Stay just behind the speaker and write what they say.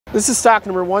This is stock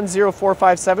number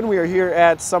 10457. We are here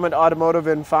at Summit Automotive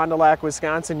in Fond du Lac,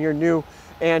 Wisconsin, your new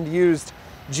and used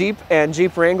Jeep and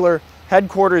Jeep Wrangler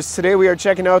headquarters. Today we are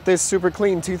checking out this super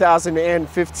clean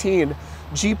 2015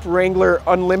 Jeep Wrangler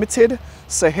Unlimited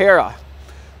Sahara.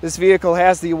 This vehicle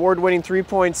has the award-winning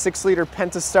 3.6 liter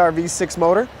Pentastar V6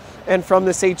 motor, and from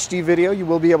this HD video you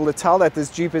will be able to tell that this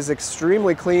Jeep is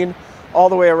extremely clean all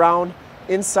the way around,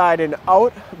 inside and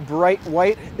out. Bright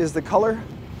white is the color.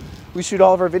 We shoot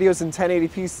all of our videos in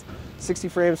 1080p 60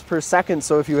 frames per second,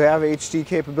 so if you have HD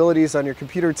capabilities on your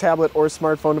computer, tablet, or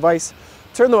smartphone device,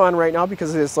 turn them on right now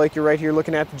because it is like you're right here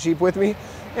looking at the Jeep with me,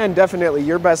 and definitely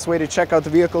your best way to check out the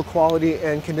vehicle quality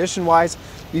and condition wise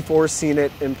before seeing it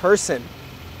in person.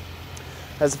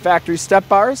 Has the factory step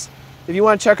bars. If you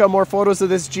want to check out more photos of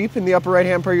this Jeep, in the upper right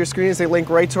hand part of your screen is a link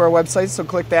right to our website, so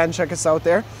click that and check us out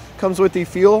there. Comes with the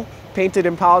fuel painted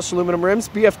and polished aluminum rims,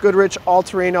 BF Goodrich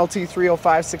all-terrain LT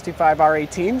 305 65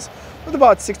 R18s with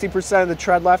about 60% of the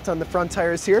tread left on the front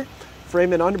tires here.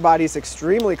 Frame and underbody is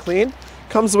extremely clean.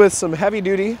 Comes with some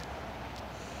heavy-duty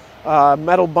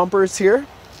metal bumpers here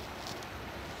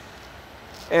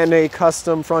and a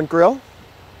custom front grille.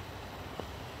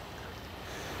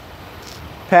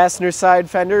 Passenger side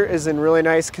fender is in really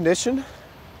nice condition.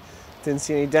 Didn't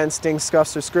see any dents, dings,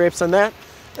 scuffs, or scrapes on that.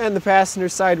 And the passenger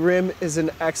side rim is in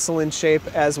excellent shape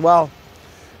as well.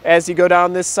 As you go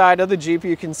down this side of the Jeep,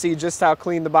 you can see just how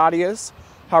clean the body is,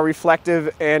 how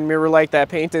reflective and mirror-like that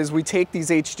paint is. We take these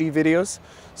HD videos,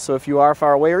 so if you are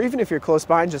far away or even if you're close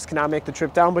by and just cannot make the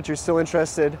trip down, but you're still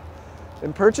interested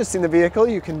in purchasing the vehicle,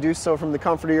 you can do so from the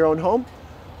comfort of your own home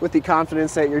with the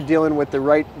confidence that you're dealing with the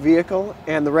right vehicle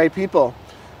and the right people.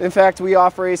 In fact, we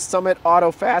offer a Summit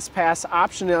Auto Fast Pass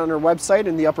option on our website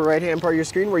in the upper right-hand part of your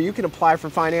screen where you can apply for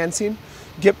financing,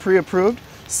 get pre-approved,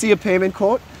 see a payment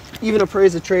quote, even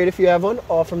appraise a trade if you have one,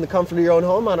 all from the comfort of your own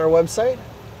home on our website.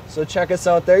 So check us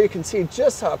out there. You can see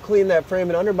just how clean that frame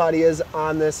and underbody is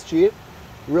on this Jeep.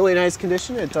 Really nice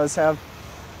condition. It does have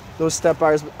those step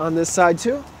bars on this side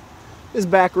too. This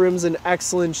back rim's in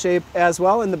excellent shape as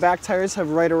well, and the back tires have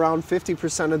right around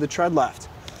 50% of the tread left.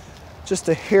 Just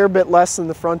a hair bit less than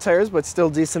the front tires, but still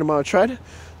decent amount of tread.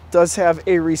 Does have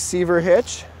a receiver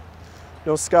hitch.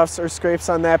 No scuffs or scrapes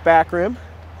on that back rim.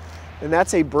 And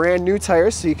that's a brand new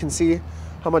tire, so you can see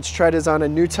how much tread is on a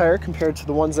new tire compared to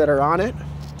the ones that are on it.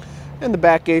 And the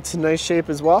back gate's in nice shape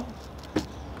as well.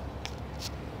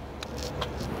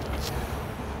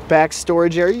 Back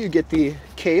storage area, you get the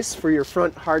case for your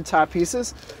front hardtop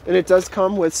pieces. And it does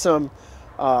come with some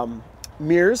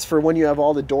mirrors for when you have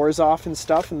all the doors off and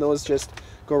stuff, and those just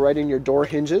go right in your door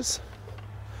hinges.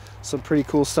 Some pretty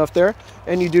cool stuff there.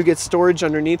 And you do get storage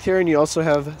underneath here, and you also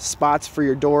have spots for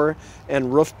your door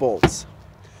and roof bolts.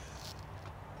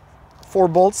 4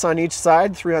 bolts on each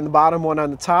side, 3 on the bottom, 1 on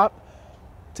the top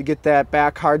to get that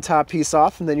back hardtop piece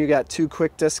off, and then you got 2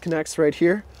 quick disconnects right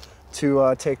here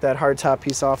to take that hardtop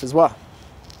piece off as well.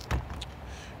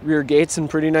 Rear gate's in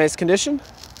pretty nice condition,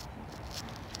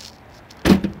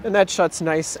 and that shuts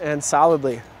nice and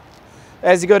solidly.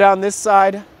 As you go down this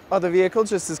side of the vehicle,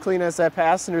 just as clean as that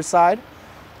passenger side,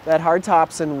 that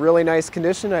hardtop's in really nice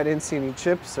condition. I didn't see any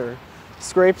chips or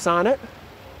scrapes on it.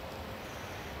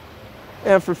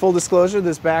 And for full disclosure,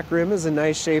 this back rim is in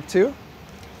nice shape too.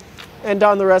 And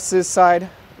down the rest of this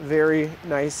side, very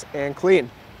nice and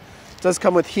clean. It does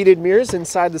come with heated mirrors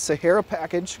inside the Sahara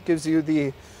package. Gives you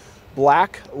the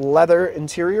black leather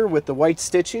interior with the white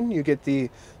stitching. You get the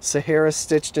Sahara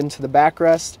stitched into the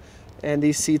backrest, and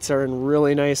these seats are in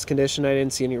really nice condition. I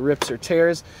didn't see any rips or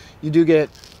tears. You do get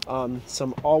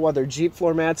some all-weather Jeep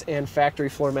floor mats and factory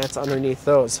floor mats underneath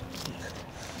those.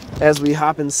 As we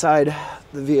hop inside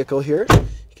the vehicle here,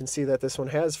 you can see that this one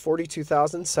has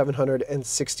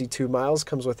 42,762 miles.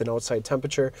 Comes with an outside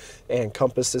temperature and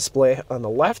compass display on the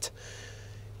left.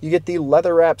 You get the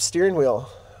leather wrap steering wheel.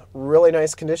 Really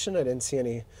nice condition. I didn't see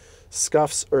any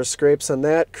scuffs or scrapes on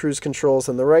that. Cruise controls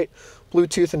on the right,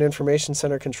 Bluetooth and information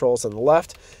center controls on the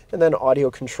left, and then audio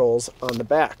controls on the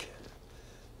back.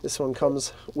 This one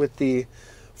comes with the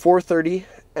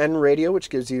 430N radio, which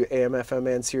gives you AM,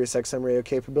 FM, and Sirius XM radio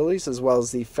capabilities, as well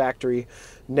as the factory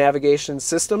navigation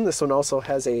system. This one also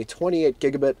has a 28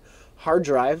 gigabit hard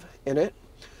drive in it,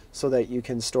 so that you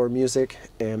can store music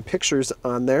and pictures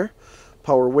on there.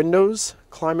 Power windows,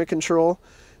 climate control.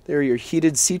 There are your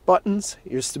heated seat buttons,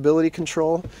 your stability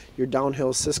control, your downhill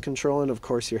assist control, and of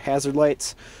course your hazard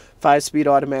lights. 5-speed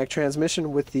automatic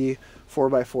transmission with the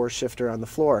 4x4 shifter on the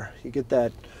floor. You get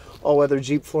that all-weather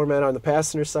Jeep floor mat on the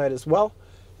passenger side as well.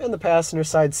 And the passenger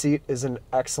side seat is in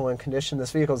excellent condition.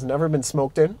 This vehicle has never been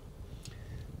smoked in.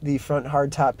 The front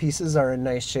hardtop pieces are in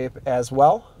nice shape as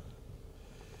well.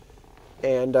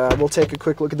 And we'll take a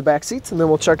quick look at the back seats and then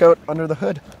we'll check out under the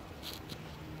hood.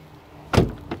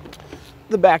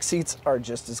 The back seats are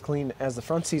just as clean as the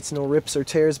front seats, no rips or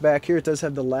tears back here. It does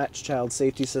have the Latch child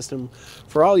safety system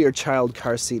for all your child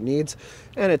car seat needs,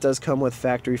 and it does come with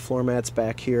factory floor mats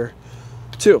back here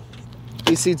too.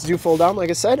 These seats do fold down, like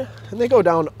I said, and they go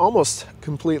down almost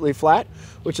completely flat,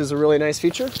 which is a really nice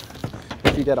feature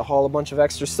if you got to haul a bunch of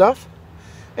extra stuff.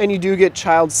 And you do get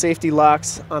child safety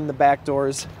locks on the back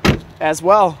doors as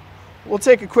well. We'll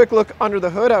take a quick look under the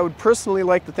hood. I would personally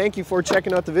like to thank you for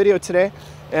checking out the video today,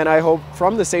 and I hope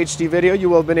from this HD video you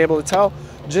will have been able to tell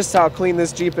just how clean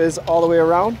this Jeep is all the way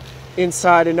around,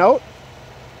 inside and out.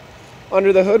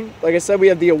 Under the hood, like I said, we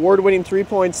have the award-winning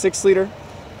 3.6 liter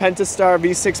Pentastar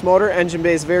V6 motor. Engine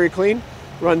bay is very clean,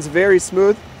 runs very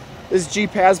smooth. This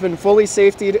Jeep has been fully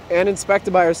safetied and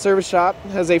inspected by our service shop,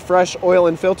 has a fresh oil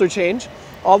and filter change.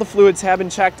 All the fluids have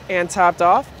been checked and topped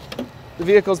off. The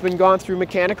vehicle's been gone through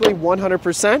mechanically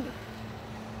 100%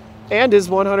 and is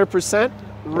 100%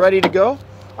 ready to go.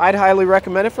 I'd highly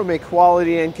recommend it from a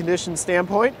quality and condition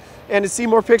standpoint. And to see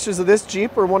more pictures of this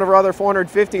Jeep or one of our other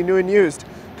 450 new and used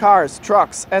cars,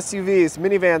 trucks, SUVs,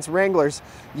 minivans, Wranglers,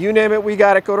 you name it, we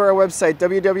got it. Go to our website,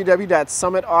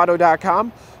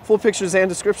 www.summitauto.com. Full pictures and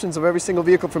descriptions of every single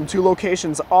vehicle from 2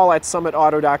 locations, all at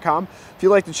summitauto.com. If you'd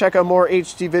like to check out more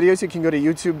HD videos, you can go to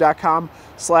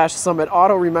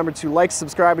youtube.com/summitauto. Remember to like,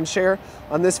 subscribe, and share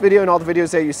on this video and all the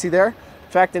videos that you see there. In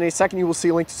fact, in a second, you will see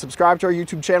a link to subscribe to our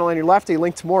YouTube channel on your left, a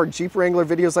link to more Jeep Wrangler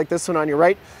videos like this one on your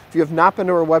right. If you have not been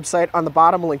to our website, on the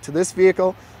bottom, a link to this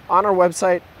vehicle on our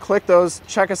website. Click those,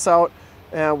 check us out,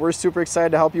 and we're super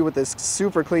excited to help you with this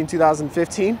super clean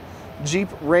 2015 Jeep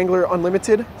Wrangler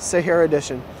Unlimited Sahara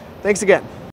Edition. Thanks again.